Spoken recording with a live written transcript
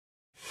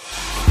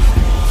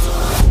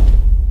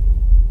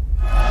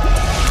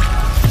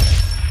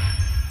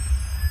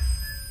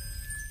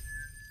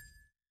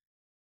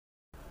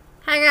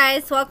Hi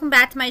guys, welcome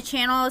back to my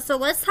channel. So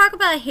let's talk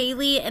about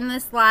Haley in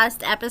this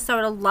last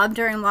episode of Love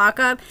During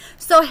Lockup.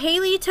 So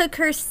Haley took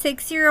her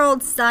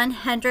 6-year-old son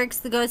Hendrix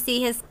to go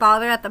see his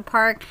father at the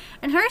park,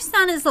 and her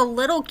son is a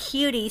little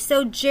cutie.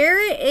 So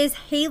Jarrett is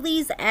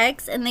Haley's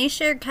ex and they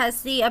share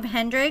custody of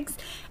Hendrix,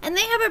 and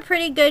they have a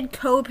pretty good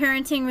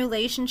co-parenting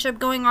relationship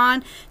going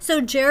on. So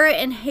Jarrett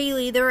and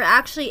Haley, they were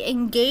actually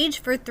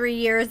engaged for 3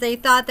 years. They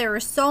thought they were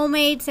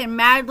soulmates and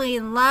madly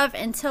in love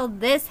until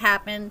this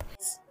happened.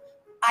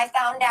 I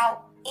found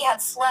out he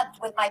had slept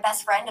with my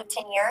best friend of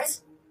 10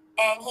 years,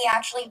 and he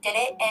actually did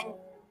it in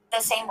the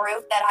same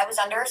roof that I was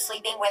under,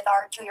 sleeping with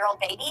our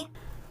 2-year-old baby.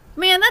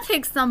 Man, that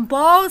takes some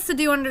balls to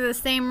do under the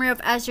same roof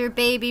as your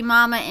baby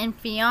mama and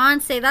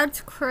fiance.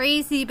 That's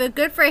crazy, but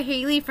good for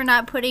Haley for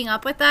not putting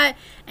up with that.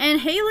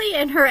 And Haley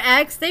and her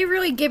ex, they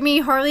really give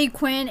me Harley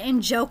Quinn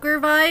and Joker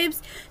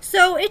vibes.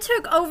 So it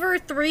took over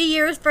 3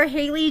 years for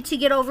Haley to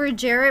get over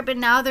Jarrett, but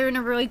now they're in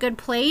a really good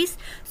place.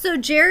 So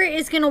Jarrett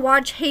is going to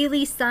watch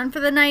Haley's son for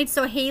the night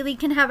so Haley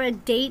can have a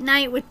date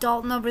night with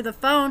Dalton over the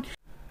phone.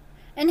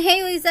 And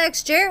Haley's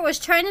ex, Jarrett, was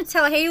trying to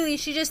tell Haley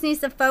she just needs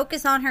to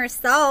focus on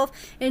herself,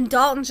 and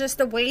Dalton's just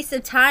a waste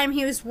of time.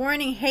 He was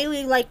warning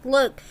Haley, like,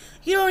 look,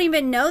 you don't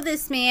even know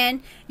this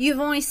man. You've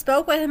only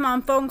spoke with him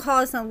on phone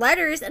calls and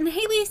letters. And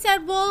Haley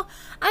said, well,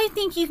 I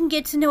think you can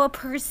get to know a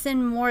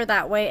person more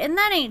that way. And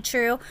that ain't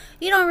true.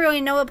 You don't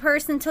really know a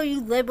person until you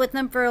live with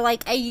them for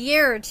like a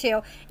year or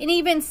two. And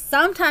even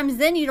sometimes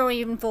then you don't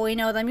even fully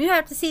know them. You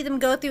have to see them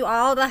go through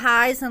all the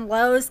highs and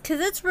lows, because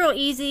it's real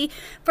easy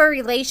for a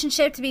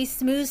relationship to be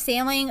smooth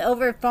sailing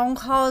over phone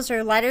calls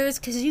or letters,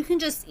 because you can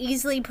just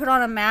easily put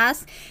on a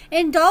mask.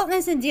 And Dalton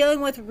isn't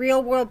dealing with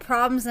real world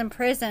problems in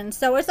prison,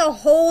 so it's a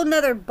whole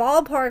another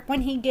ballpark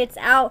when he gets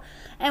out,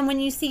 and when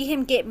you see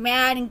him get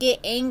mad and get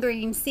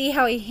angry and see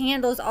how he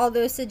handles all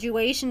those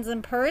situations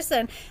in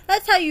person.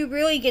 That's how you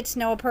really get to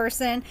know a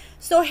person.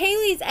 So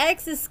Haley's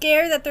ex is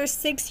scared that their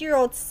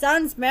 6-year-old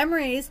son's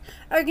memories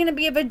are going to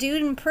be of a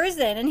dude in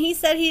prison, and he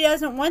said he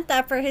doesn't want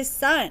that for his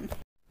son.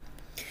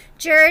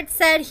 Jarrett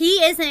said he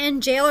isn't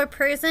in jail or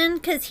prison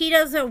because he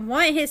doesn't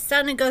want his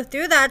son to go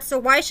through that, so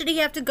why should he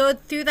have to go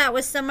through that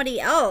with somebody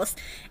else?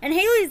 And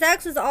Haley's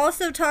ex is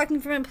also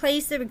talking from a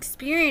place of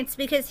experience,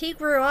 because he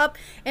grew up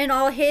and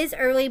all his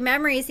early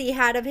memories he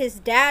had of his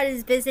dad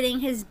is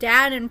visiting his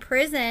dad in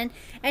prison,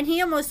 and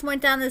he almost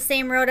went down the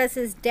same road as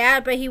his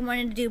dad, but he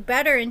wanted to do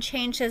better and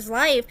change his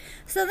life.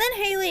 So then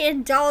Haley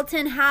and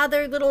Dalton had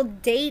their little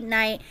date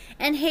night,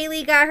 and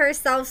Haley got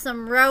herself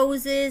some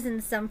roses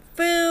and some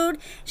food.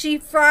 She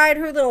fried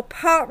her little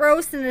pot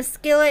roast in a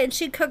skillet, and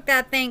she cooked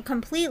that thing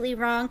completely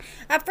wrong.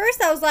 At first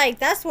I was like,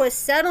 that's what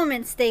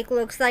settlement steak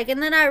looks like,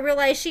 and then I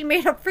realized she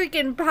made a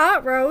freaking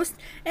pot roast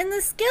in the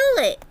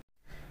skillet.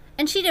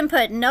 And she didn't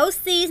put no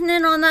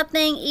seasoning on that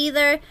thing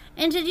either.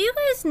 And did you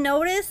guys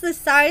notice the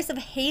size of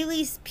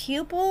Haley's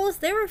pupils?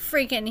 They were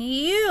freaking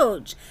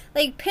huge.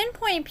 Like,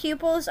 pinpoint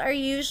pupils are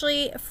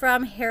usually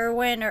from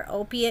heroin or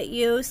opiate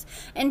use,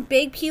 and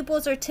big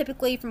pupils are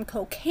typically from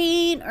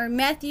cocaine or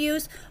meth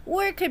use,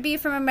 or it could be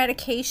from a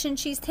medication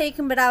she's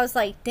taken. But I was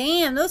like,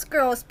 damn, those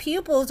girls'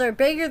 pupils are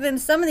bigger than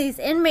some of these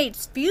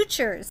inmates'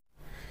 futures.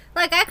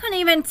 Like, I couldn't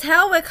even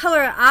tell what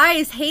color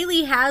eyes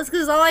Haley has,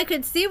 because all I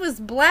could see was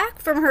black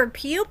from her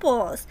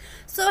pupils.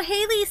 So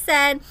Haley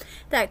said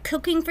that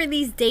cooking for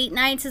these date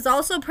nights is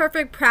also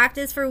perfect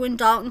practice for when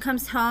Dalton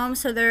comes home,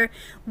 so they're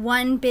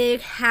one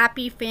big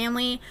happy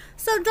family.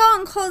 So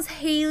Dalton calls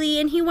Haley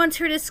and he wants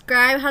her to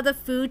describe how the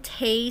food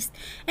tastes.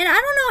 And I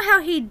don't know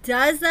how he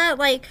does that.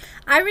 Like,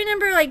 I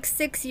remember like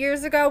 6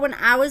 years ago when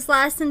I was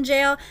last in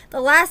jail,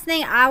 the last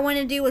thing I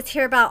wanted to do was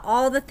hear about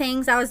all the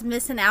things I was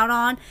missing out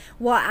on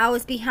while I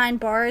was behind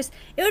bars.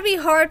 It would be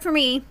hard for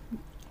me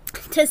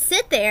to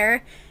sit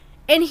there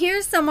and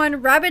hear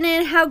someone rubbing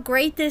in how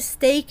great this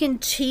steak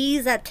and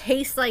cheese that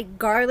tastes like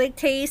garlic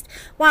taste,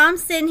 while I'm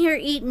sitting here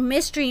eating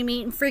mystery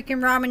meat and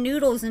freaking ramen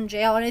noodles in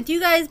jail. And if you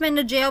guys been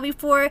to jail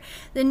before,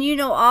 then you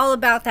know all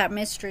about that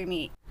mystery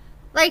meat.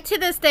 Like, to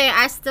this day,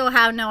 I still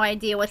have no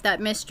idea what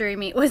that mystery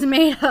meat was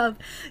made of.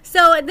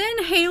 So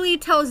then Haley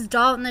tells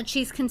Dalton that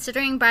she's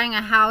considering buying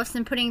a house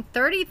and putting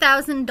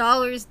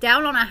 $30,000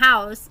 down on a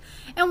house.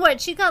 And what,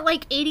 she got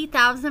like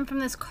 $80,000 from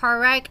this car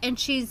wreck, and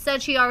she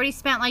said she already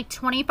spent like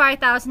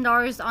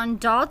 $25,000 on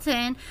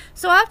Dalton.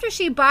 So after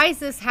she buys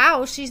this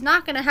house, she's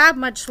not going to have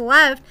much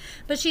left.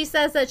 But she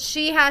says that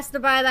she has to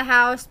buy the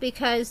house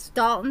because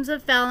Dalton's a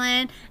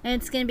felon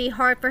and it's going to be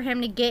hard for him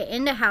to get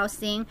into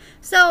housing.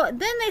 So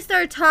then they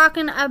start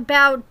talking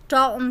about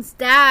Dalton's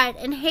dad,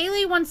 and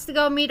Haley wants to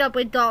go meet up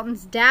with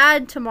Dalton's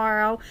dad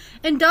tomorrow,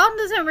 and Dalton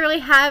doesn't really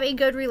have a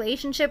good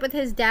relationship with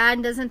his dad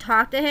and doesn't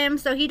talk to him,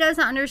 so he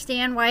doesn't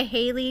understand why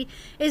Haley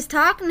is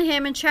talking to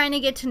him and trying to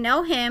get to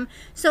know him.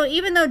 So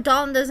even though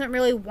Dalton doesn't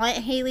really want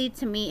Haley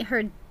to meet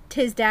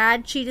his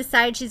dad, she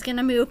decides she's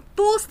gonna move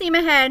full steam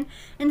ahead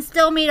and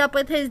still meet up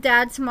with his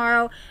dad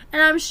tomorrow,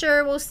 and I'm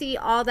sure we'll see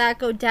all that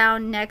go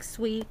down next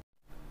week.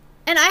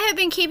 And I have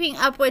been keeping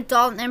up with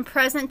Dalton in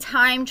present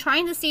time,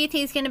 trying to see if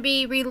he's going to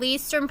be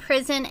released from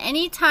prison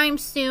anytime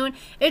soon.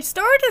 It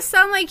started to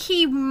sound like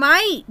he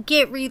might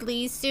get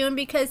released soon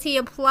because he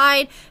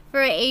applied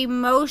for a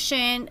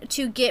motion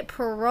to get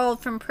paroled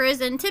from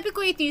prison.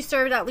 Typically, if you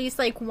served at least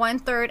like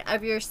 1/3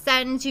 of your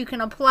sentence, you can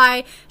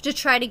apply to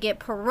try to get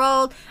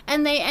paroled.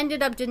 And they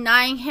ended up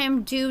denying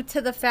him due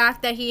to the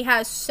fact that he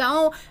has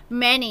so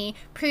many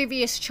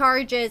previous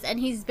charges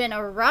and he's been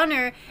a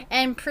runner.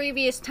 And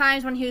previous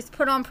times when he was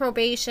put on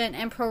probation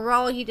and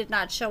parole, he did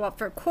not show up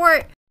for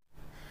court.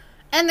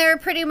 And they're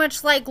pretty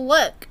much like,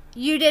 look,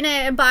 you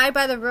didn't abide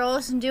by the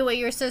rules and do what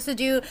you're supposed to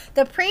do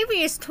the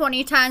previous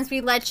 20 times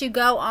we let you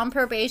go on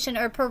probation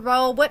or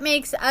parole. What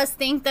makes us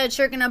think that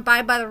you're going to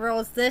abide by the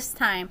rules this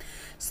time?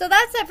 So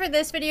that's it for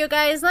this video,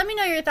 guys. Let me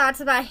know your thoughts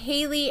about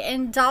Haley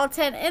and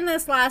Dalton in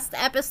this last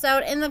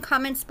episode in the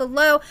comments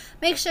below.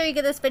 Make sure you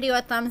give this video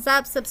a thumbs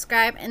up,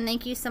 subscribe, and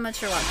thank you so much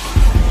for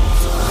watching.